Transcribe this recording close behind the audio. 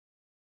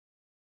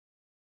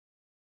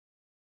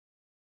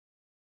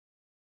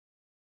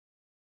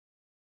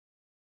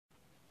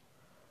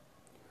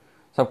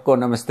सबको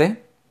नमस्ते।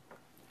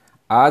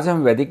 आज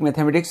हम वैदिक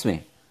मैथमेटिक्स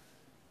में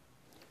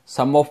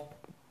सम ऑफ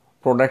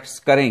प्रोडक्ट्स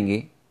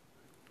करेंगे।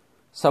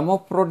 सम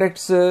ऑफ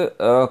प्रोडक्ट्स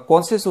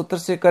कौन से सूत्र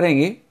से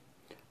करेंगे?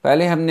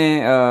 पहले हमने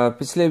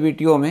पिछले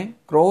वीडियो में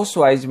क्रॉस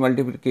वाइज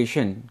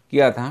मल्टीप्लिकेशन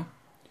किया था,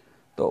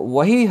 तो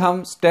वही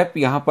हम स्टेप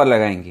यहां पर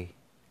लगाएंगे।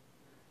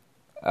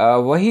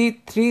 वही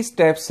 3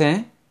 स्टेप्स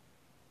हैं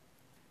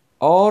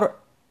और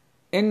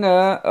इन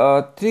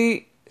 3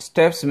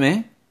 स्टेप्स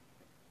में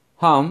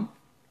हम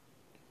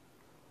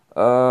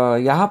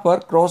यहां पर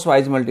क्रॉस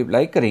वाइज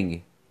मल्टीप्लाई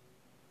करेंगे।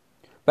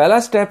 पहला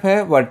स्टेप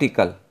है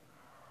वर्टिकल,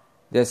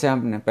 जैसे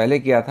हमने पहले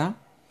किया था।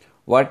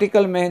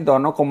 वर्टिकल में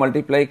दोनों को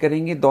मल्टीप्लाई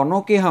करेंगे,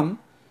 दोनों के हम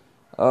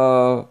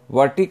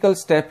वर्टिकल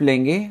स्टेप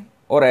लेंगे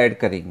और ऐड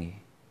करेंगे।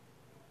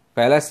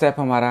 पहला स्टेप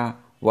हमारा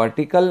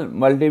वर्टिकल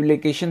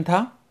मल्टीप्लिकेशन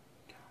था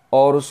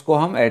और उसको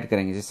हम ऐड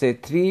करेंगे। जैसे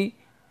 3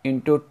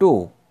 इंटू 2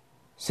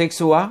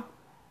 6 हुआ,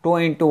 2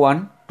 इंटू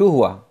 1 2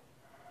 हुआ,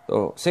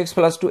 तो 6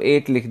 प्लस 2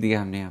 8 लिख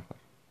दिया हमने यहां पर।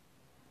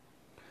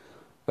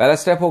 पहला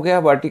स्टेप हो गया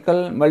वर्टिकल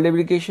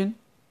मल्टीप्लिकेशन।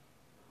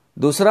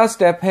 दूसरा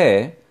स्टेप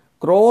है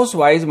cross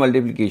wise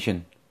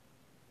multiplication.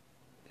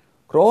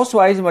 Cross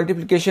wise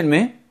multiplication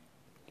में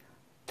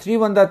 3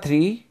 1 दा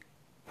 3,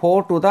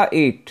 4 2 दा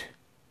 8,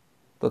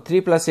 तो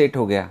 3 प्लस 8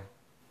 हो गया,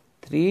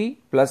 3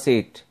 प्लस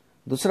 8।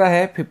 दूसरा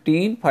है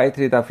 15, 5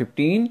 3 दा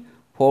 15,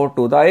 4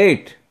 2 दा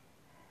 8,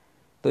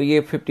 तो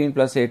ये 15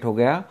 प्लस 8 हो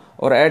गया।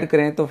 और ऐड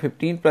करें तो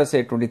 15 प्लस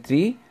 8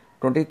 23,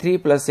 23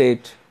 प्लस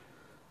 8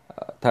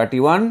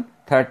 31,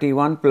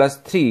 31 प्लस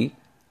 3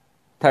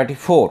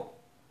 34,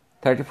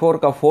 34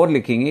 का 4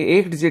 लिखेंगे,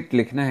 एक डिजिट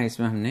लिखना है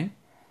इसमें हमने।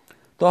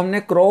 तो हमने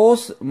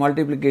क्रॉस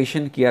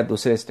मल्टीप्लिकेशन किया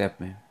दूसरे स्टेप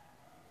में।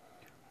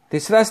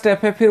 तीसरा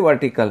स्टेप है फिर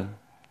वर्टिकल,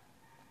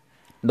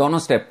 दोनों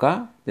स्टेप का,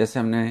 जैसे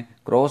हमने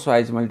क्रॉस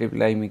वाइज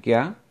मल्टीप्लाई में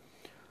किया।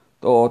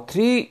 तो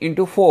 3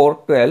 इंटू 4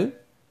 12,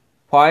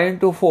 5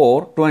 इंटू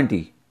 4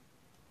 20,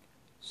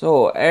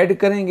 सो ऐड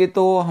करेंगे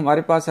तो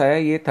हमारे पास आया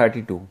ये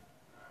 32,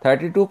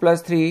 32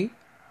 प्लस 3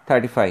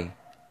 35।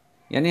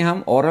 यानी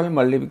हम ओरल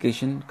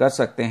मल्टीप्लिकेशन कर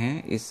सकते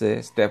हैं इस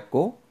स्टेप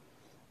को।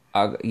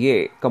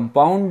 ये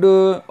कंपाउंड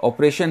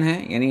ऑपरेशन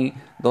है, यानी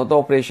दो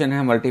ऑपरेशन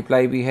है,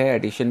 मल्टीप्लाई भी है,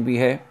 एडिशन भी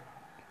है।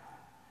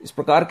 इस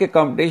प्रकार के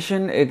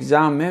कंपटीशन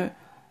एग्जाम में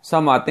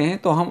सम आते हैं,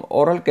 तो हम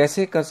ओरल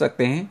कैसे कर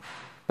सकते हैं?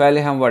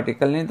 पहले हम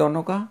वर्टिकल लें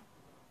दोनों का,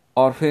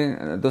 और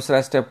फिर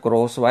दूसरा स्टेप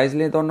क्रॉस वाइज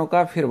लें दोनों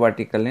का, फिर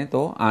वर्टिकल लें,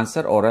 तो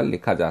आंसर ओरल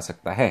लिखा जा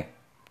सकता है।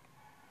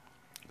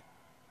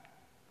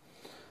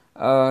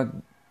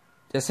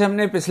 जैसे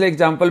हमने पिछले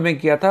एग्जाम्पल में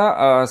किया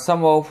था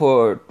सम ऑफ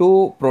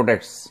 2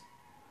 प्रोडक्ट्स,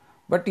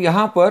 बट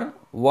यहां पर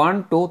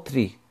 1 2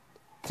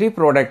 3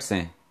 प्रोडक्ट्स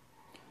हैं।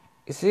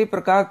 इसी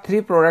प्रकार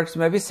 3 प्रोडक्ट्स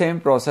में भी सेम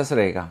प्रोसेस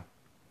रहेगा।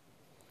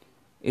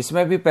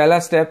 इसमें भी पहला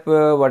स्टेप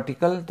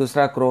वर्टिकल,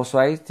 दूसरा क्रॉस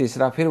वाइज,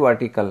 तीसरा फिर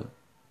वर्टिकल।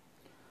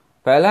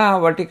 पहला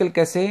वर्टिकल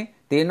कैसे?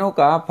 तीनों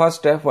का फर्स्ट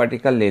स्टेप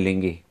वर्टिकल ले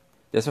लेंगे।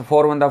 जैसे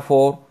 4 1 दा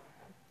 4,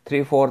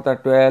 3 4 दा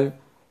 12,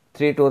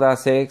 3 2 दा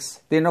 6,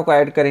 तीनों को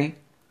ऐड करें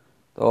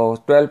तो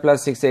 12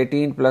 प्लस 6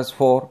 18 प्लस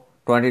 4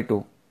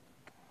 22।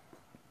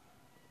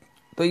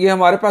 तो ये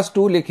हमारे पास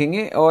 2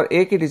 लिखेंगे और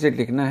एक ही डिजिट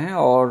लिखना है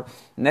और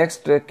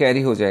नेक्स्ट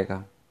कैरी हो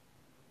जाएगा।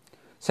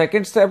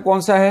 सेकंड स्टेप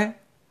कौन सा है?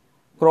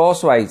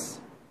 Cross wise.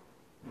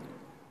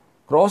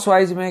 क्रॉस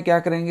वाइज में क्या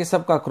करेंगे?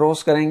 सबका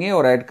क्रॉस करेंगे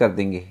और ऐड कर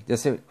देंगे।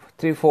 जैसे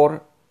 3 4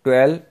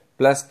 12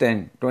 प्लस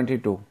 10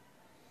 22,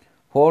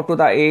 4 2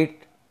 दा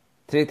 8,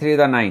 3 3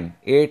 दा 9,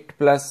 8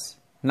 प्लस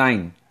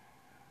 9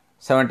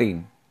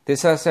 17।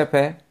 तीसरा स्टेप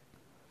है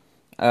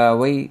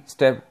वही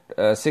step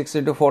 6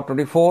 into 4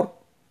 24,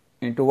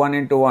 into 1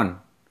 into 1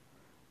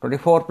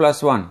 24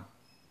 plus 1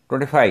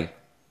 25,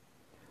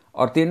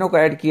 और तीनों को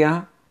ऐड किया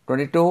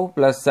 22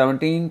 प्लस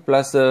 17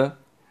 प्लस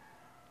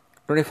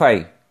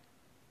 25,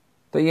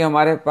 तो ये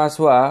हमारे पास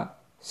हुआ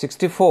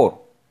 64।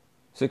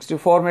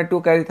 64 में 2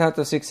 कैरी था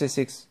तो 6 से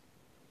 6,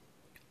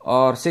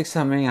 और 6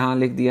 हमें यहां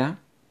लिख दिया।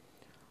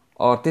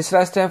 और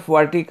तीसरा स्टेप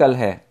वर्टिकल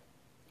है।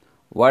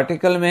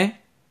 वर्टिकल में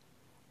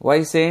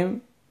वही सेम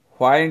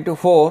 5 इंटू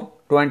 4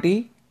 20,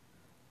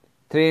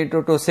 3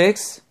 इंटू 2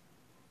 6,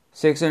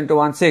 6 इंटू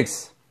 1 6,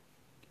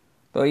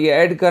 तो ये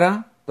ऐड करा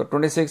तो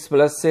 26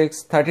 प्लस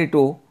 6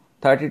 32,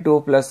 32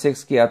 प्लस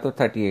 6 किया तो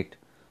 38।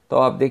 तो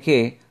आप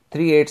देखिए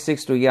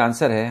 3862 ये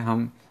आंसर है।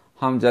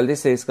 हम जल्दी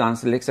से इसका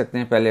आंसर लिख सकते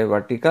हैं। पहले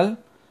वर्टिकल,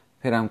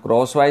 फिर हम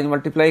क्रॉस वाइज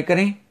मल्टीप्लाई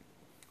करें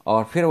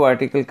और फिर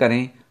वर्टिकल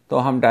करें, तो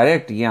हम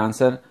डायरेक्ट ये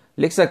आंसर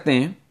लिख सकते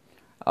हैं।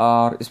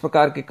 और इस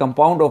प्रकार के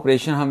कंपाउंड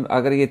ऑपरेशन, हम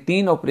अगर ये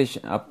 3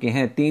 ऑपरेशन आपके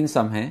हैं, 3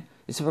 सम हैं,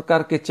 इस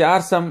प्रकार के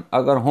 4 सम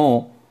अगर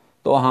हों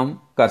तो हम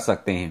कर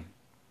सकते हैं।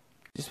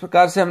 जिस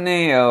प्रकार से हमने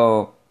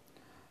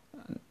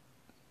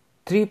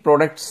 3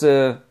 प्रोडक्ट्स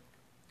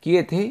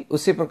किए थे,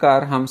 उसी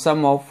प्रकार हम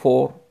सम ऑफ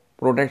 4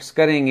 प्रोडक्ट्स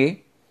करेंगे।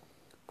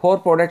 4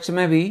 प्रोडक्ट्स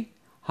में भी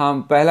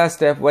हम पहला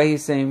स्टेप वही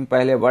सेम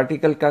पहले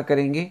वर्टिकल का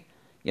करेंगे,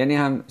 यानी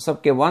हम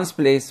सबके वंस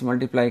प्लेस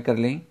मल्टीप्लाई कर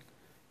लें।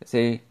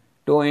 जैसे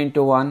 2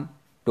 इंटू 1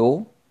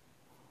 2,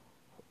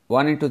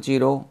 1 इंटू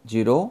 0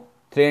 0,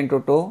 3 इंटू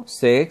 2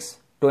 6,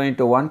 2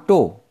 इंटू 1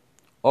 2,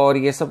 और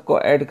ये सबको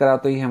ऐड करा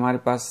तो ये हमारे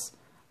पास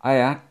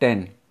आया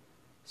 10।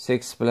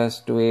 6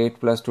 + 2 8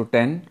 + 2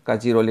 10 का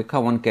 0 लिखा,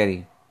 1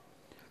 कैरी।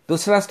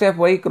 दूसरा स्टेप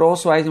वही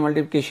क्रॉस वाइज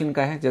मल्टीप्लिकेशन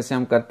का है, जैसे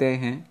हम करते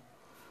हैं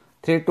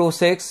 3 2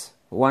 6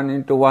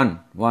 1 × 1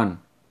 1,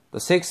 तो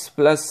 6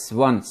 +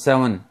 1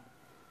 7,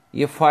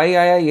 ये 5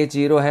 आया, ये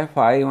 0 है,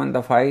 5 1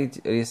 द 5,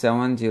 ये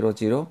 7 0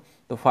 0,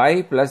 तो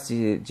 5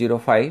 + 0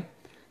 5।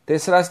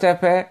 तीसरा स्टेप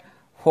है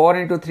 4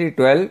 × 3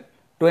 12,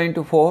 2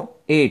 × 4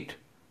 8,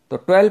 तो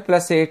 12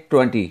 + 8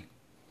 20।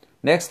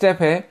 नेक्स्ट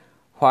स्टेप है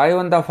 5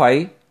 1 द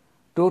 5,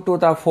 2 2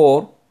 द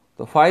 4,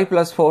 तो 5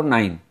 + 4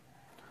 9।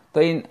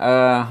 तो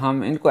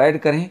हम इनको ऐड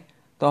करें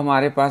तो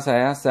हमारे पास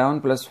आया 7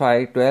 +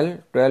 5 12,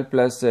 12 +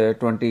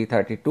 20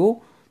 32,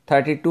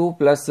 32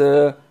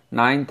 +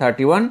 9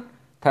 31,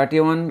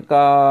 31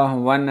 का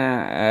 1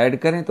 ऐड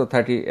करें तो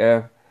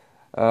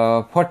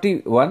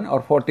 41,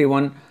 और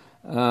 41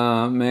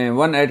 में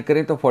 1 ऐड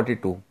करें तो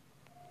 42।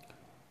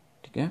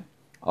 ठीक है।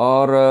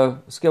 और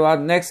उसके बाद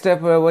नेक्स्ट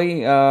स्टेप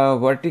वही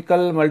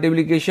वर्टिकल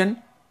मल्टीप्लिकेशन,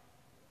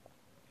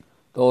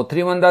 तो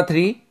 3 1 the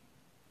 3,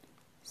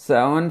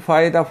 7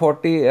 5 the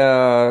 40,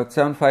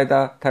 7 5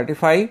 the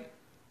 35,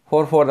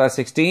 4 4 the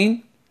 16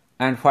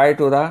 and 5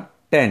 2 the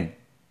 10।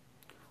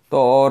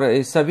 तो और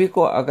इस सभी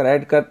को अगर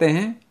ऐड करते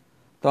हैं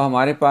तो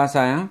हमारे पास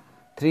आया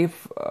 3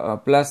 +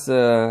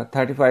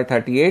 35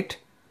 38,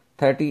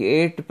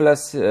 38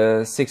 +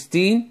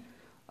 16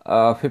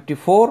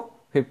 54,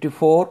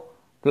 54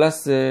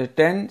 +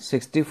 10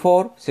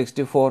 64,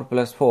 64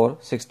 + 4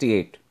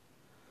 68।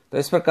 तो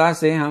इस प्रकार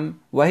से हम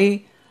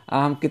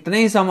कितने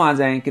ही सम आ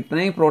जाएं,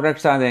 कितने ही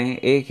प्रोडक्ट्स आ जाएं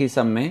एक ही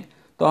सम में,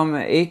 तो हम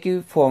एक ही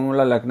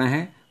फॉर्मूला लगना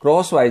है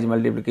क्रॉस वाइज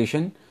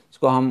मल्टीप्लिकेशन,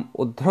 जिसको हम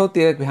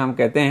ऊर्ध्वतीयक भी हम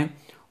कहते हैं।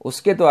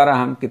 उसके द्वारा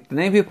हम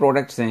कितने भी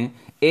प्रोडक्ट्स हैं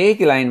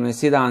एक लाइन में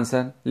सीधा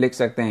आंसर लिख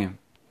सकते हैं।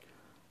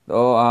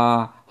 तो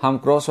हम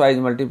क्रॉस वाइज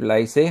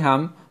मल्टीप्लाई से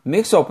हम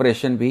मिक्स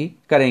ऑपरेशन भी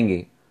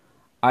करेंगे।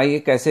 आइए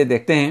कैसे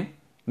देखते हैं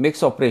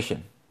मिक्स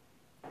ऑपरेशन।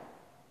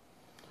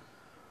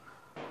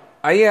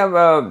 आइए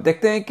अब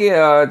देखते हैं कि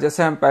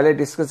जैसे हम पहले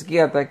डिस्कस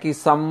किया था कि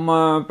सम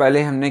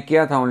पहले हमने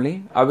किया था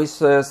ओनली, अब इस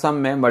सम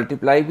में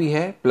मल्टीप्लाई भी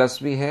है, प्लस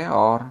भी है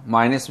और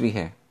माइनस भी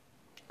है।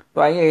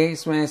 तो आइए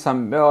इसमें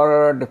सम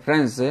और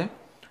डिफरेंस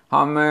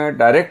हम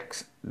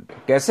डायरेक्ट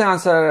कैसे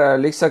आंसर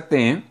लिख सकते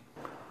हैं।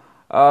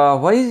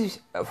 वही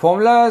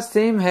फॉर्मूला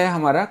सेम है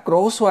हमारा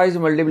क्रॉस वाइज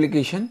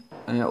मल्टीप्लिकेशन,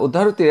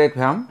 ऊर्ध्वतीयक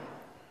व्याम।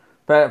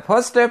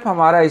 फर्स्ट स्टेप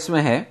हमारा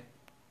इसमें है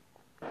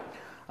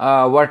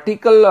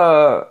वर्टिकल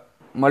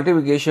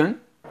मल्टीप्लिकेशन।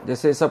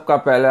 जैसे सबका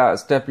पहला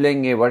स्टेप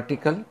लेंगे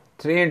वर्टिकल,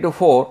 3 ×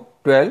 4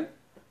 12,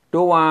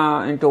 2 ×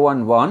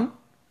 1 1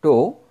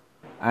 2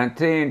 एंड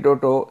 3 ×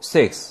 2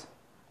 6।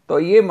 तो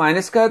ये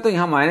माइनस का है तो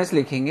यहाँ माइनस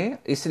लिखेंगे,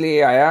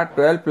 इसलिए आया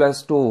 12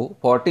 + 2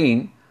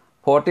 14,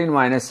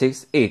 14 -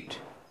 6 8।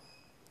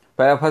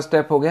 पहला फर्स्ट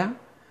स्टेप हो गया।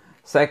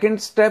 सेकंड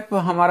स्टेप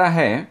हमारा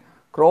है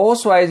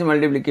क्रॉस वाइज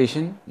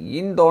मल्टीप्लिकेशन।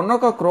 इन दोनों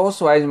का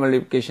क्रॉस वाइज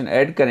मल्टीप्लिकेशन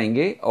ऐड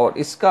करेंगे और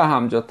इसका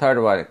हम जो थर्ड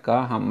वाले का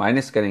हम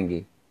माइनस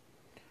करेंगे।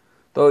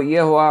 तो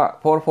ये हुआ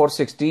 4 4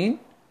 16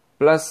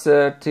 +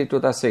 3 2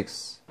 द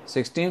 6,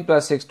 16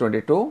 + 6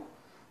 22,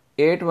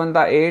 8 1 द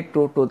 8,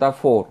 2 2 द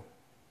 4,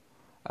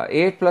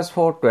 8 +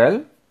 4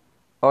 12,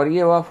 और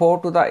ये हुआ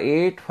 4 2 द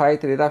 8, 5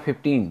 3 द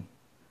 15,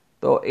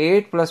 तो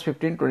 8 +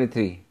 15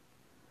 23।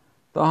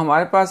 तो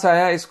हमारे पास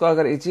आया, इसको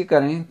अगर इजी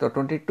करें तो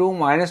 22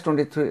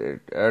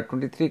 -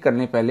 23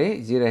 करने पहले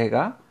इजी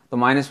रहेगा, तो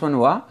 -1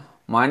 हुआ,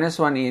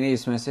 -1 यानी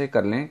इसमें से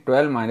कर लें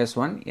 12 -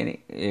 1 यानी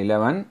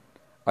 11,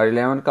 और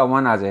 11 का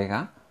 1 आ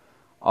जाएगा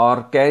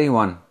और कैरी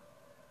 1।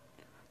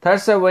 थर्ड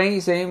से वहीं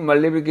से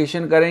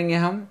मल्टीप्लिकेशन करेंगे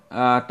हम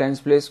टेंस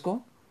प्लेस को,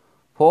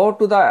 4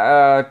 to the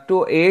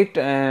 2 8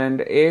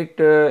 and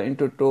 8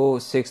 into 2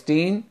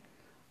 16,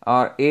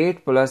 और 8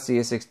 +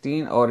 ये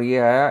 16 और ये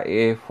आया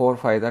 4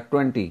 5 द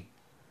 20।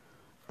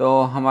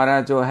 तो हमारा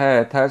जो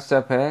है थर्ड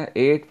स्टेप है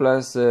 8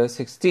 +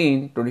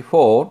 16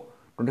 24,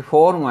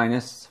 24 -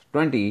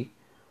 20,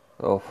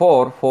 तो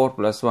 4 4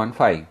 + 1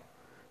 5।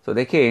 तो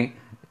देखिए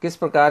किस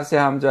प्रकार से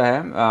हम जो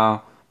है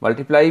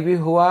मल्टीप्लाई भी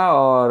हुआ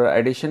और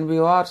एडिशन भी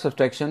हुआ और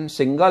सब्ट्रैक्शन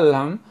सिंगल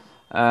हम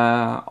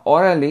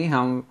ओरली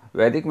हम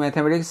वैदिक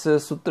मैथमेटिक्स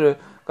सूत्र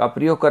का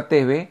प्रयोग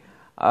करते हुए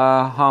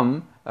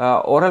हम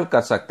ओरल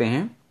कर सकते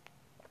हैं।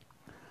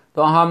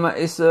 तो हम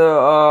इस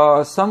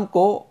सम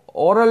को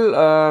ओरल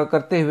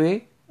करते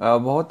हुए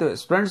बहुत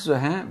स्टूडेंट्स जो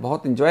हैं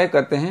बहुत इंजॉय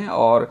करते हैं,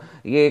 और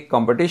ये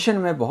कंपटीशन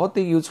में बहुत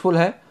ही यूजफुल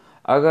है।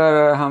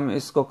 अगर हम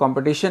इसको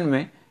कंपटीशन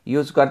में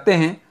यूज करते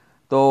हैं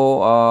तो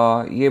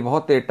ये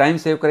बहुत टाइम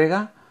सेव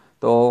करेगा।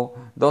 तो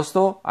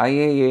दोस्तों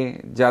आइए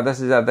ये ज़्यादा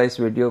से ज़्यादा इस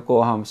वीडियो को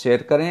हम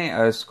शेयर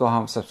करें, इसको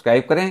हम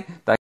सब्सक्राइब करें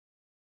ताकि